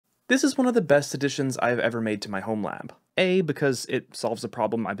This is one of the best additions I've ever made to my home lab. A, because it solves a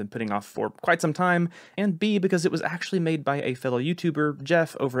problem I've been putting off for quite some time, and B, because it was actually made by a fellow YouTuber,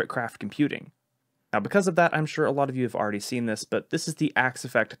 Jeff, over at Craft Computing. Now, because of that, I'm sure a lot of you have already seen this, but this is the Axe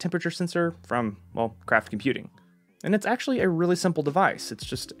Effect temperature sensor from, well, Craft Computing. And it's actually a really simple device. It's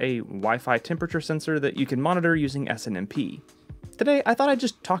just a Wi-Fi temperature sensor that you can monitor using SNMP. Today, I thought I'd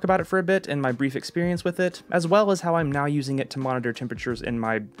just talk about it for a bit and my brief experience with it, as well as how I'm now using it to monitor temperatures in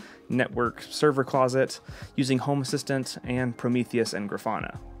my network server closet using Home Assistant and Prometheus and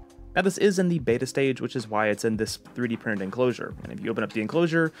Grafana. Now, this is in the beta stage, which is why it's in this 3D printed enclosure. And if you open up the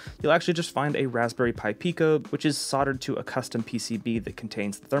enclosure, you'll actually just find a Raspberry Pi Pico, which is soldered to a custom PCB that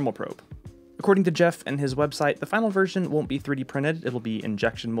contains the thermal probe. According to Jeff and his website, the final version won't be 3D printed, it'll be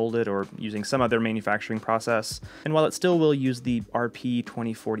injection molded or using some other manufacturing process. And while it still will use the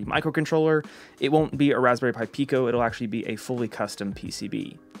RP2040 microcontroller, it won't be a Raspberry Pi Pico, it'll actually be a fully custom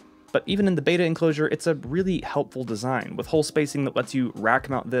PCB. But even in the beta enclosure, it's a really helpful design, with hole spacing that lets you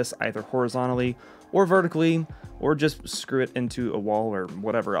rack mount this either horizontally or vertically, or just screw it into a wall or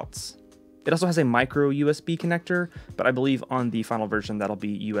whatever else. It also has a micro USB connector, but I believe on the final version that'll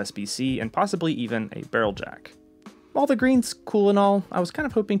be USB-C and possibly even a barrel jack. While the green's cool and all, I was kind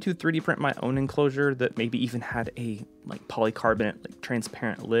of hoping to 3D print my own enclosure that maybe even had a polycarbonate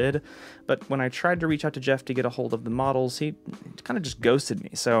transparent lid, but when I tried to reach out to Jeff to get a hold of the models, he kind of just ghosted me,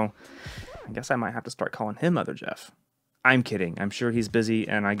 so I guess I might have to start calling him Other Jeff. I'm kidding, I'm sure he's busy,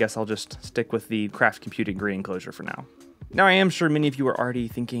 and I guess I'll just stick with the Craft Computing green enclosure for now. Now, I am sure many of you are already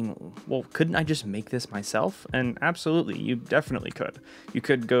thinking, well, couldn't I just make this myself? And absolutely, you definitely could. You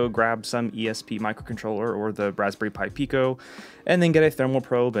could go grab some ESP microcontroller or the Raspberry Pi Pico, and then get a thermal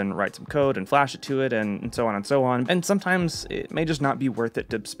probe and write some code and flash it to it, and so on and so on. And sometimes it may just not be worth it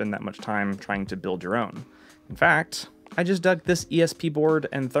to spend that much time trying to build your own. In fact, I just dug this ESP board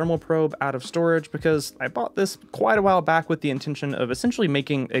and thermal probe out of storage because I bought this quite a while back with the intention of essentially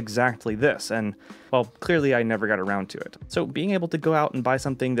making exactly this, and, well, clearly I never got around to it. So being able to go out and buy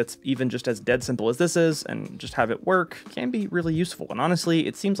something that's even just as dead simple as this is, and just have it work, can be really useful, and honestly,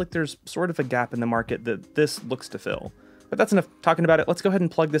 it seems like there's sort of a gap in the market that this looks to fill. But that's enough talking about it. Let's go ahead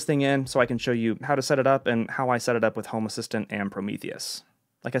and plug this thing in so I can show you how to set it up and how I set it up with Home Assistant and Prometheus.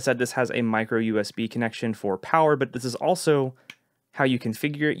 Like I said, this has a micro USB connection for power, but this is also how you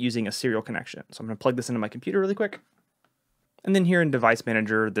configure it using a serial connection. So I'm going to plug this into my computer really quick. And then here in Device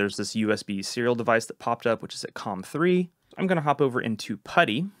Manager, there's this USB serial device that popped up, which is at COM3. I'm going to hop over into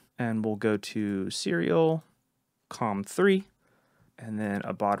Putty, and we'll go to Serial, COM3, and then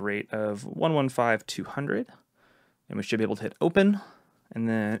a baud rate of 115,200. And we should be able to hit Open, and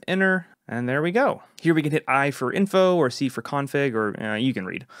then Enter, and there we go. Here we can hit I for info or C for config, or you can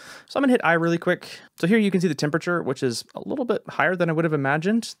read. So I'm gonna hit I really quick. So here you can see the temperature, which is a little bit higher than I would have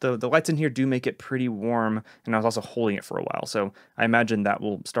imagined. The lights in here do make it pretty warm, and I was also holding it for a while. So I imagine that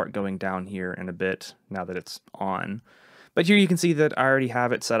will start going down here in a bit now that it's on. But here you can see that I already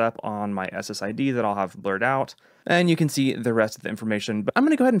have it set up on my SSID that I'll have blurred out. And you can see the rest of the information. But I'm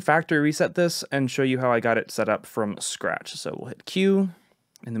gonna go ahead and factory reset this and show you how I got it set up from scratch. So we'll hit Q,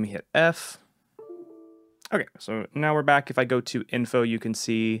 and then we hit F. Okay, so now we're back. If I go to info, you can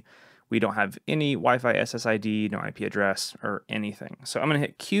see we don't have any Wi-Fi SSID, no IP address, or anything. So I'm gonna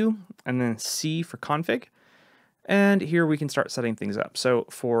hit Q and then C for config. And here we can start setting things up. So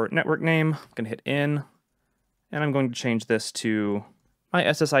for network name, I'm gonna hit N, and I'm going to change this to my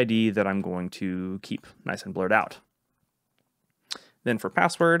SSID that I'm going to keep nice and blurred out. Then for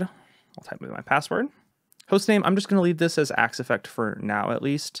password, I'll type in my password. Hostname, I'm just going to leave this as Axe Effect for now at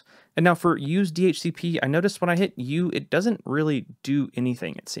least. And now for use DHCP, I noticed when I hit U, it doesn't really do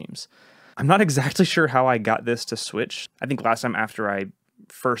anything, it seems. I'm not exactly sure how I got this to switch. I think last time after I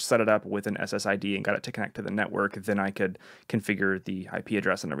first set it up with an SSID and got it to connect to the network, then I could configure the IP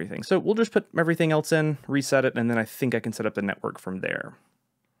address and everything. So we'll just put everything else in, reset it, and then I think I can set up the network from there.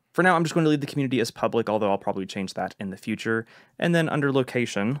 For now, I'm just going to leave the community as public, although I'll probably change that in the future. And then under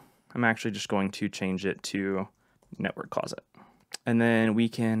location, I'm actually just going to change it to network closet. And then we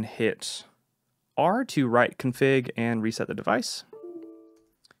can hit R to write config and reset the device.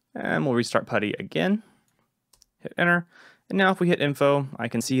 And we'll restart Putty again. Hit enter. And now if we hit info, I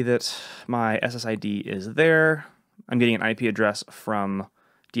can see that my SSID is there. I'm getting an IP address from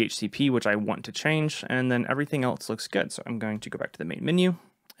DHCP, which I want to change, and then everything else looks good. So I'm going to go back to the main menu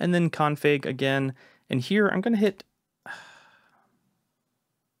and then config again. And here I'm going to hit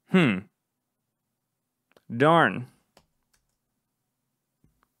darn.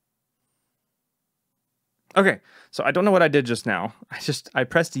 Okay, so I don't know what I did just now. I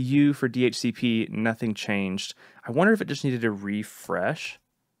pressed U for DHCP, nothing changed. I wonder if it just needed a refresh.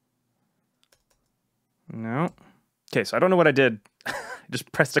 No. Okay, so I don't know what I did. I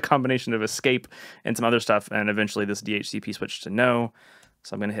just pressed a combination of escape and some other stuff, and eventually this DHCP switched to no.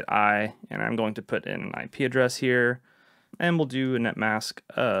 So I'm going to hit I, and I'm going to put in an IP address here, and we'll do a net mask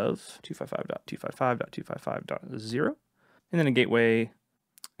of 255.255.255.0, and then a gateway,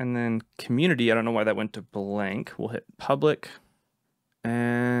 and then community. I don't know why that went to blank. We'll hit public,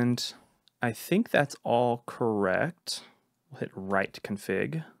 and I think that's all correct. We'll hit write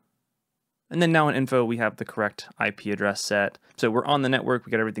config. And then now in info, we have the correct IP address set. So we're on the network,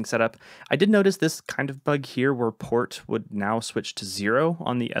 we got everything set up. I did notice this kind of bug here where port would now switch to 0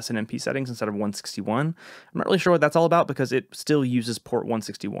 on the SNMP settings instead of 161. I'm not really sure what that's all about because it still uses port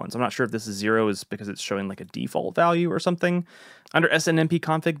 161. So I'm not sure if this is 0 is because it's showing like a default value or something. Under SNMP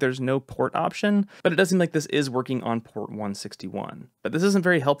config, there's no port option, but it does seem like this is working on port 161. But this isn't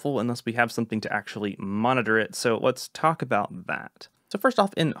very helpful unless we have something to actually monitor it. So let's talk about that. So first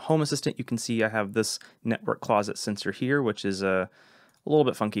off, in Home Assistant, you can see I have this network closet sensor here, which is a little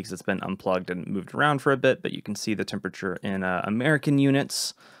bit funky because it's been unplugged and moved around for a bit, but you can see the temperature in American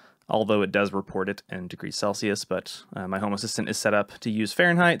units, although it does report it in degrees Celsius, but my Home Assistant is set up to use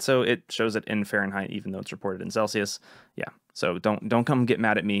Fahrenheit, so it shows it in Fahrenheit even though it's reported in Celsius. Yeah, so don't come get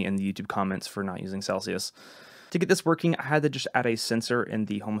mad at me in the YouTube comments for not using Celsius. To get this working, I had to just add a sensor in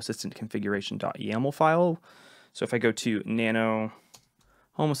the Home Assistant configuration.yaml file. So if I go to nano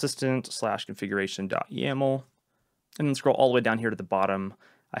Home Assistant /configuration.yaml, and then scroll all the way down here to the bottom,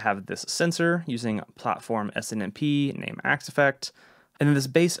 I have this sensor using platform SNMP, name AxeEffect, and then this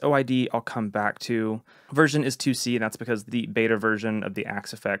base OID I'll come back to. Version is 2C, and that's because the beta version of the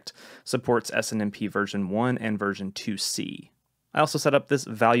AxeEffect supports SNMP version 1 and version 2C. I also set up this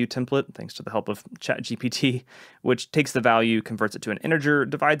value template, thanks to the help of ChatGPT, which takes the value, converts it to an integer,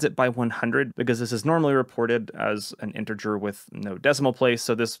 divides it by 100, because this is normally reported as an integer with no decimal place,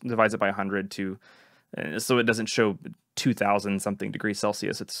 so this divides it by 100 to, so it doesn't show 2000 something degrees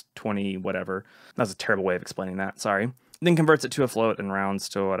Celsius, it's 20 whatever. That's a terrible way of explaining that, sorry. Then converts it to a float and rounds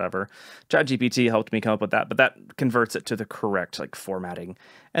to whatever. ChatGPT helped me come up with that, but that converts it to the correct formatting.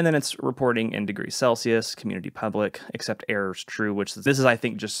 And then it's reporting in degrees Celsius, community public, except errors true, which this is, I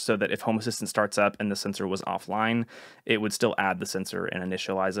think, just so that if Home Assistant starts up and the sensor was offline, it would still add the sensor and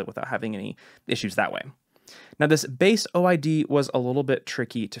initialize it without having any issues that way. Now this base OID was a little bit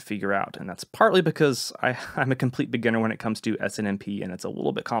tricky to figure out, and that's partly because I'm a complete beginner when it comes to SNMP and it's a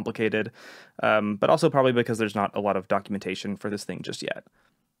little bit complicated, but also probably because there's not a lot of documentation for this thing just yet.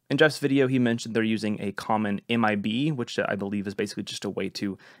 In Jeff's video, he mentioned they're using a common MIB, which I believe is basically just a way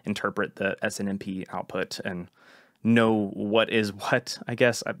to interpret the SNMP output and know what is what, I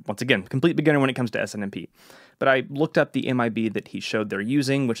guess. Once again, complete beginner when it comes to SNMP. But I looked up the MIB that he showed they're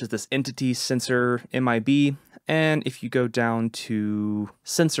using, which is this entity sensor MIB. And if you go down to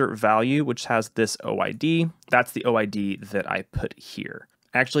sensor value, which has this OID, that's the OID that I put here.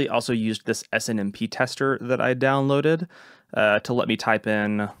 I actually also used this SNMP tester that I downloaded to let me type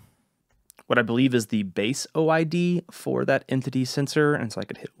in what I believe is the base OID for that entity sensor. And so I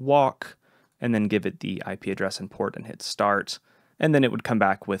could hit walk and then give it the IP address and port and hit start. And then it would come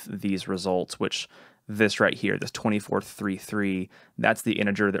back with these results, which this right here, this 2433, that's the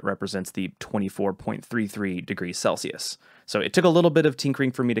integer that represents the 24.33 degrees Celsius. So it took a little bit of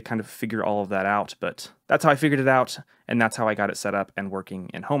tinkering for me to kind of figure all of that out, but that's how I figured it out, and that's how I got it set up and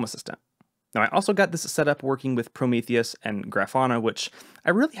working in Home Assistant. Now I also got this set up working with Prometheus and Grafana, which I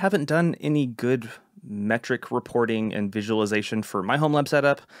really haven't done any good metric reporting and visualization for my home lab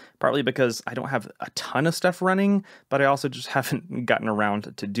setup, partly because I don't have a ton of stuff running, but I also just haven't gotten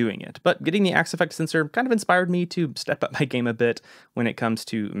around to doing it. But getting the AxeEffect sensor kind of inspired me to step up my game a bit when it comes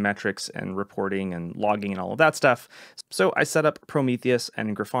to metrics and reporting and logging and all of that stuff. So I set up Prometheus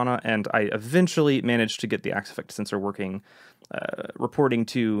and Grafana, and I eventually managed to get the AxeEffect sensor working, reporting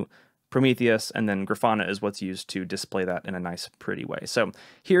to Prometheus, and then Grafana is what's used to display that in a nice, pretty way. So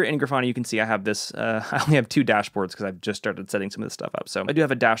here in Grafana, you can see I have this, I only have two dashboards because I've just started setting some of this stuff up. So I do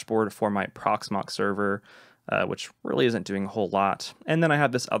have a dashboard for my Proxmox server, which really isn't doing a whole lot. And then I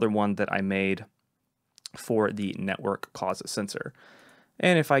have this other one that I made for the network closet sensor.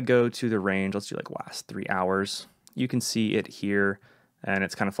 And if I go to the range, let's do last 3 hours, you can see it here. And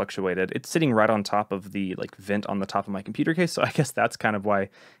it's kind of fluctuated. It's sitting right on top of the vent on the top of my computer case, so I guess that's kind of why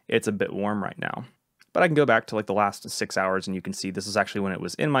it's a bit warm right now. But I can go back to the last 6 hours, and you can see this is actually when it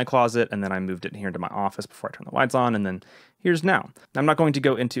was in my closet, and then I moved it here into my office before I turned the lights on, and then here's now. I'm not going to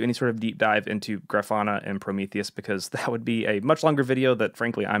go into any sort of deep dive into Grafana and Prometheus because that would be a much longer video that,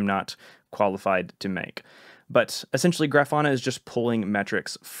 frankly, I'm not qualified to make. But essentially, Grafana is just pulling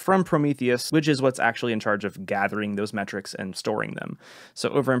metrics from Prometheus, which is what's actually in charge of gathering those metrics and storing them. So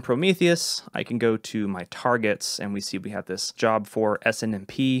over in Prometheus, I can go to my targets, and we see we have this job for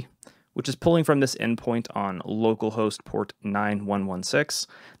SNMP, which is pulling from this endpoint on localhost port 9116.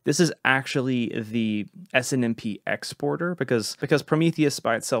 This is actually the SNMP exporter because Prometheus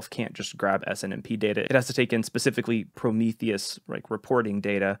by itself can't just grab SNMP data. It has to take in specifically Prometheus reporting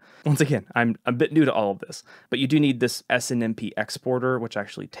data. Once again, I'm a bit new to all of this, but you do need this SNMP exporter, which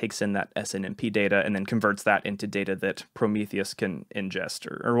actually takes in that SNMP data and then converts that into data that Prometheus can ingest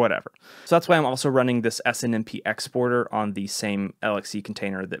or whatever. So that's why I'm also running this SNMP exporter on the same LXC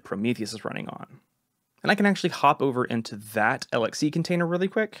container that Prometheus is running on. And I can actually hop over into that LXC container really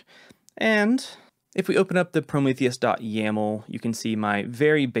quick. And if we open up the prometheus.yaml, you can see my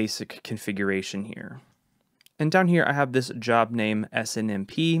very basic configuration here. And down here, I have this job name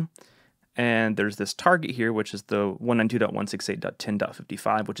SNMP, and there's this target here, which is the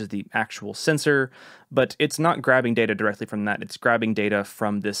 192.168.10.55, which is the actual sensor, but it's not grabbing data directly from that. It's grabbing data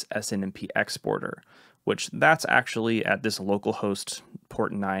from this SNMP exporter, which that's actually at this localhost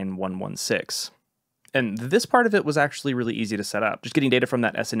port 9116. And this part of it was actually really easy to set up. Just getting data from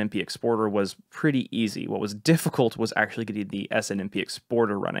that SNMP exporter was pretty easy. What was difficult was actually getting the SNMP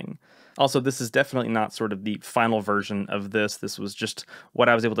exporter running. Also, this is definitely not sort of the final version of this. This was just what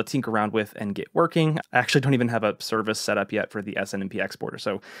I was able to tinker around with and get working. I actually don't even have a service set up yet for the SNMP exporter.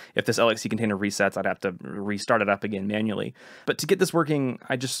 So if this LXC container resets, I'd have to restart it up again manually. But to get this working,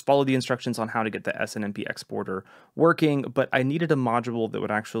 I just followed the instructions on how to get the SNMP exporter working, but I needed a module that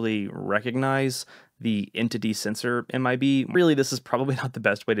would actually recognize the entity sensor MIB. Really, this is probably not the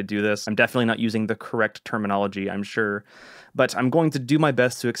best way to do this. I'm definitely not using the correct terminology, I'm sure, but I'm going to do my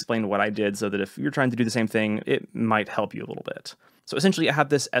best to explain what I did so that if you're trying to do the same thing, it might help you a little bit. So essentially, I have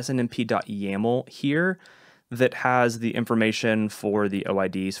this snmp.yaml here that has the information for the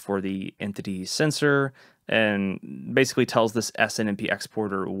OIDs for the entity sensor and basically tells this SNMP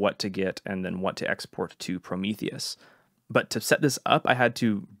exporter what to get and then what to export to Prometheus. But to set this up, I had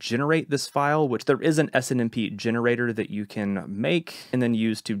to generate this file, which there is an SNMP generator that you can make and then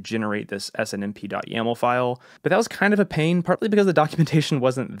use to generate this snmp.yaml file. But that was kind of a pain, partly because the documentation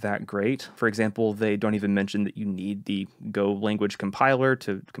wasn't that great. For example, they don't even mention that you need the Go language compiler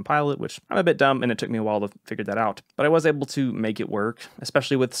to compile it, which I'm a bit dumb, and it took me a while to figure that out. But I was able to make it work,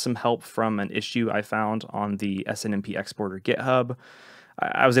 especially with some help from an issue I found on the SNMP exporter GitHub.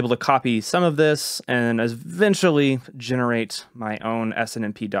 I was able to copy some of this and eventually generate my own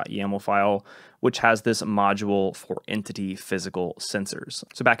snmp.yaml file, which has this module for entity physical sensors.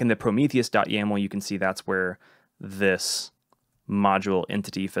 So back in the prometheus.yaml, you can see that's where this module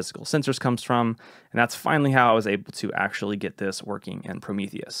entity physical sensors comes from. And that's finally how I was able to actually get this working in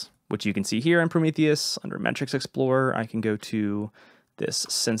Prometheus, which you can see here in Prometheus under Metrics Explorer. I can go to this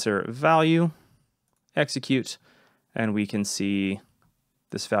sensor value, execute, and we can see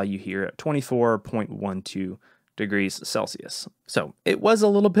this value here at 24.12 degrees Celsius. So it was a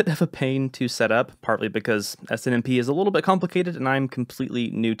little bit of a pain to set up, partly because SNMP is a little bit complicated and I'm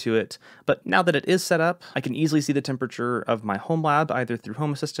completely new to it. But now that it is set up, I can easily see the temperature of my home lab, either through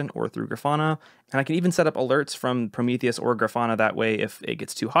Home Assistant or through Grafana. And I can even set up alerts from Prometheus or Grafana. That way, if it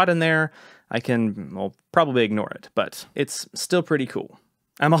gets too hot in there, I can, well, probably ignore it, but it's still pretty cool.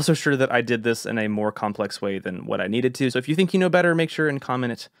 I'm also sure that I did this in a more complex way than what I needed to, so if you think you know better, make sure and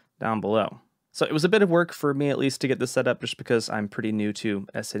comment it down below. So it was a bit of work for me at least to get this set up just because I'm pretty new to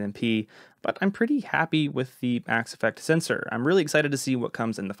SNMP, but I'm pretty happy with the Axe Effect sensor. I'm really excited to see what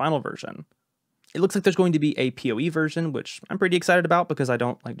comes in the final version. It looks like there's going to be a PoE version, which I'm pretty excited about because I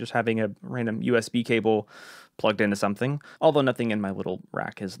don't like just having a random USB cable plugged into something, although nothing in my little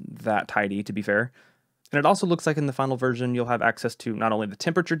rack is that tidy, to be fair. And it also looks like in the final version, you'll have access to not only the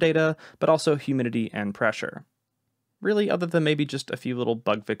temperature data, but also humidity and pressure. Really, other than maybe just a few little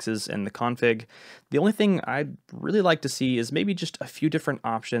bug fixes in the config, the only thing I'd really like to see is maybe just a few different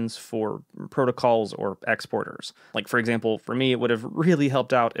options for protocols or exporters. Like, for example, for me, it would have really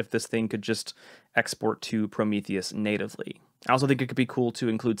helped out if this thing could just export to Prometheus natively. I also think it could be cool to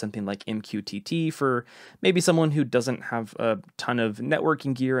include something like MQTT for maybe someone who doesn't have a ton of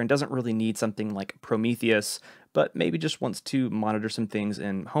networking gear and doesn't really need something like Prometheus, but maybe just wants to monitor some things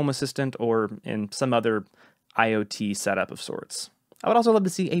in Home Assistant or in some other IoT setup of sorts. I would also love to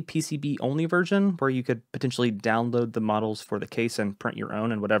see a PCB-only version where you could potentially download the models for the case and print your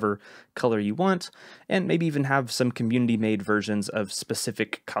own in whatever color you want, and maybe even have some community-made versions of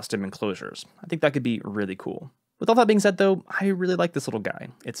specific custom enclosures. I think that could be really cool. With all that being said, though, I really like this little guy.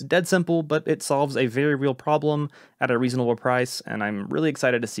 It's dead simple, but it solves a very real problem at a reasonable price, and I'm really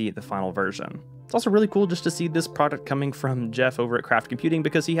excited to see the final version. It's also really cool just to see this product coming from Jeff over at Craft Computing,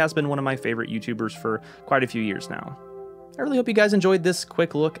 because he has been one of my favorite YouTubers for quite a few years now. I really hope you guys enjoyed this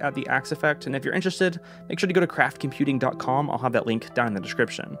quick look at the Axe effect, and if you're interested, make sure to go to craftcomputing.com. I'll have that link down in the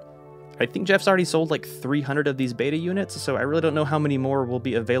description. I think Jeff's already sold like 300 of these beta units, so I really don't know how many more will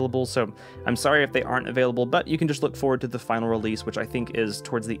be available, so I'm sorry if they aren't available, but you can just look forward to the final release, which I think is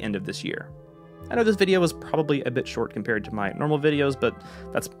towards the end of this year. I know this video was probably a bit short compared to my normal videos, but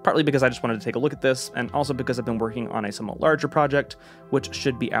that's partly because I just wanted to take a look at this, and also because I've been working on a somewhat larger project, which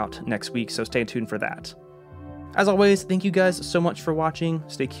should be out next week, so stay tuned for that. As always, thank you guys so much for watching,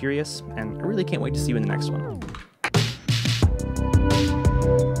 stay curious, and I really can't wait to see you in the next one.